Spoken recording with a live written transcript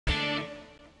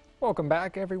Welcome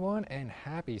back, everyone, and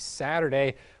happy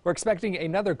Saturday. We're expecting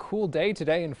another cool day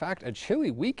today. In fact, a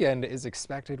chilly weekend is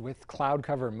expected with cloud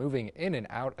cover moving in and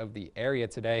out of the area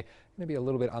today. Going to be a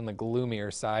little bit on the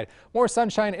gloomier side. More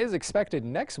sunshine is expected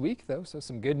next week, though, so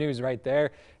some good news right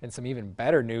there. And some even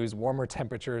better news, warmer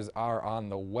temperatures are on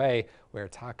the way. We're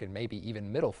talking maybe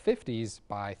even middle 50s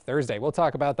by Thursday. We'll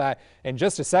talk about that in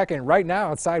just a second. Right now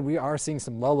outside, we are seeing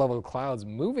some low-level clouds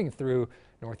moving through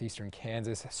northeastern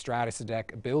Kansas, stratus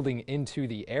deck building into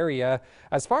the area.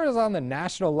 As far as on the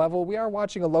national level, we are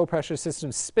watching a low pressure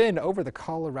system spin over the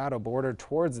Colorado border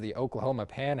towards the Oklahoma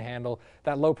panhandle.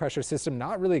 That low pressure system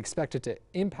not really expected to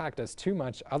impact us too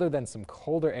much other than some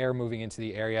colder air moving into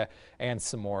the area and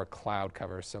some more cloud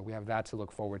cover. So we have that to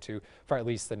look forward to for at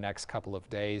least the next couple of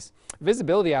days.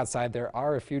 Visibility outside, there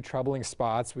are a few troubling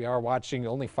spots. We are watching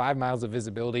only 5 miles of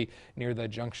visibility near the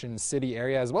Junction City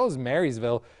area as well as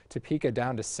Marysville, Topeka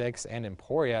down to 6, and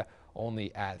Emporia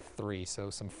only at 3. So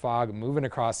some fog moving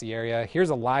across the area. Here's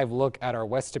a live look at our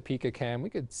West Topeka cam. We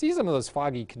could see some of those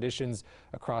foggy conditions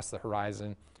across the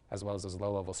horizon as well as those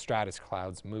low-level stratus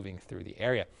clouds moving through the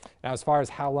area. Now, as far as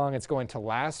how long it's going to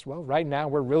last, well, right now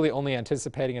we're really only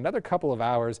anticipating another couple of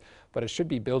hours, but it should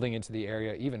be building into the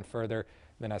area even further.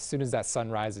 Then as soon as that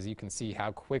sun rises, you can see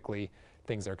how quickly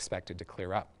things are expected to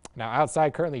clear up. Now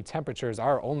outside, currently temperatures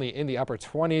are only in the upper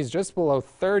 20s, just below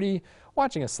 30,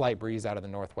 watching a slight breeze out of the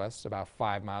northwest, about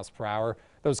 5 miles per hour.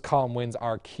 Those calm winds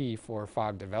are key for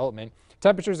fog development.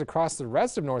 Temperatures across the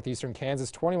rest of northeastern Kansas,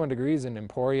 21 degrees in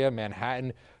Emporia,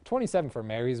 Manhattan, 27 for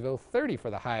Marysville, 30 for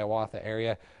the Hiawatha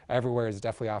area. Everywhere is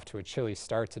definitely off to a chilly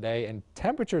start today, and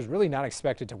temperatures really not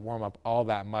expected to warm up all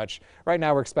that much. Right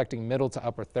now we're expecting middle to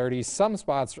upper 30s, some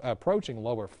spots approaching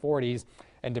lower 40s.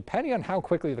 And depending on how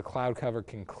quickly the cloud cover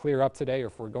can clear up today, or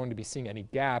if we're going to be seeing any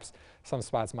gaps, some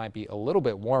spots might be a little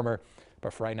bit warmer.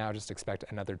 But for right now, just expect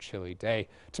another chilly day.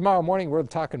 Tomorrow morning, we're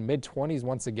talking mid-20s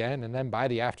once again, and then by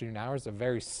the afternoon hours, a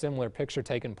very similar picture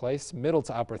taking place, middle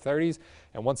to upper 30s,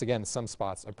 and once again, some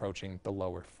spots approaching the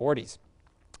lower 40s.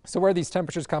 So where are these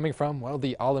temperatures coming from? Well,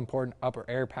 the all-important upper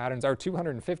air patterns are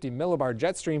 250 millibar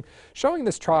jet stream showing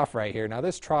this trough right here. Now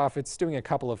this trough, it's doing a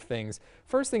couple of things.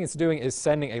 First thing it's doing is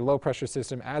sending a low pressure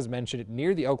system, as mentioned,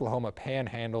 near the Oklahoma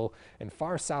panhandle, and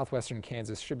far southwestern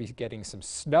Kansas should be getting some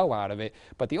snow out of it.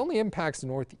 But the only impacts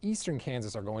northeastern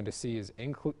Kansas are going to see is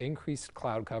increased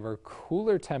cloud cover,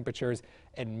 cooler temperatures,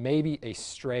 and maybe a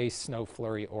stray snow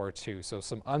flurry or two. So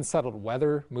some unsettled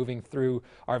weather moving through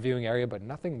our viewing area, but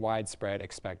nothing widespread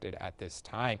expected at this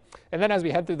time. And then as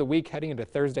we head through the week, heading into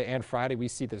Thursday and Friday, we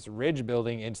see this ridge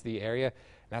building into the area,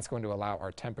 and that's going to allow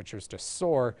our temperatures to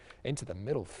soar into the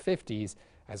middle 50s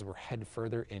as we're head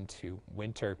further into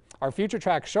winter. Our future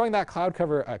track showing that cloud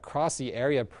cover across the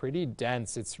area pretty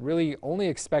dense. It's really only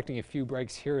expecting a few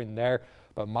breaks here and there,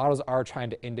 but models are trying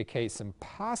to indicate some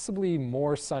possibly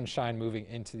more sunshine moving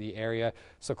into the area,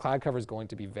 so cloud cover is going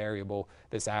to be variable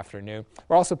this afternoon.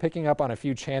 We're also picking up on a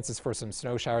few chances for some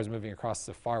snow showers moving across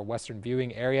the far western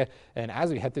viewing area, and as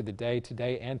we head through the day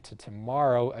today and to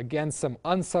tomorrow, again some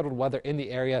unsettled weather in the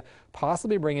area,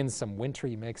 possibly bring in some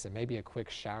wintry mix and maybe a quick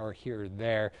shower here or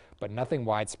there, but nothing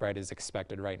widespread is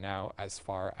expected right now as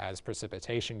far as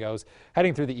precipitation goes.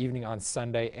 Heading through the evening on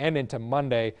Sunday and into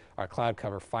Monday, our cloud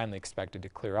cover finally expected to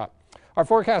clear up. Our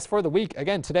forecast for the week,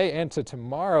 again today and to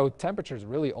tomorrow, temperatures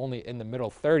really only in the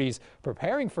middle 30s.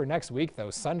 Preparing for next week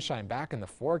though, sunshine back in the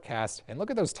forecast, and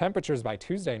look at those temperatures by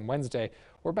Tuesday and Wednesday,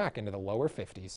 we're back into the lower 50s.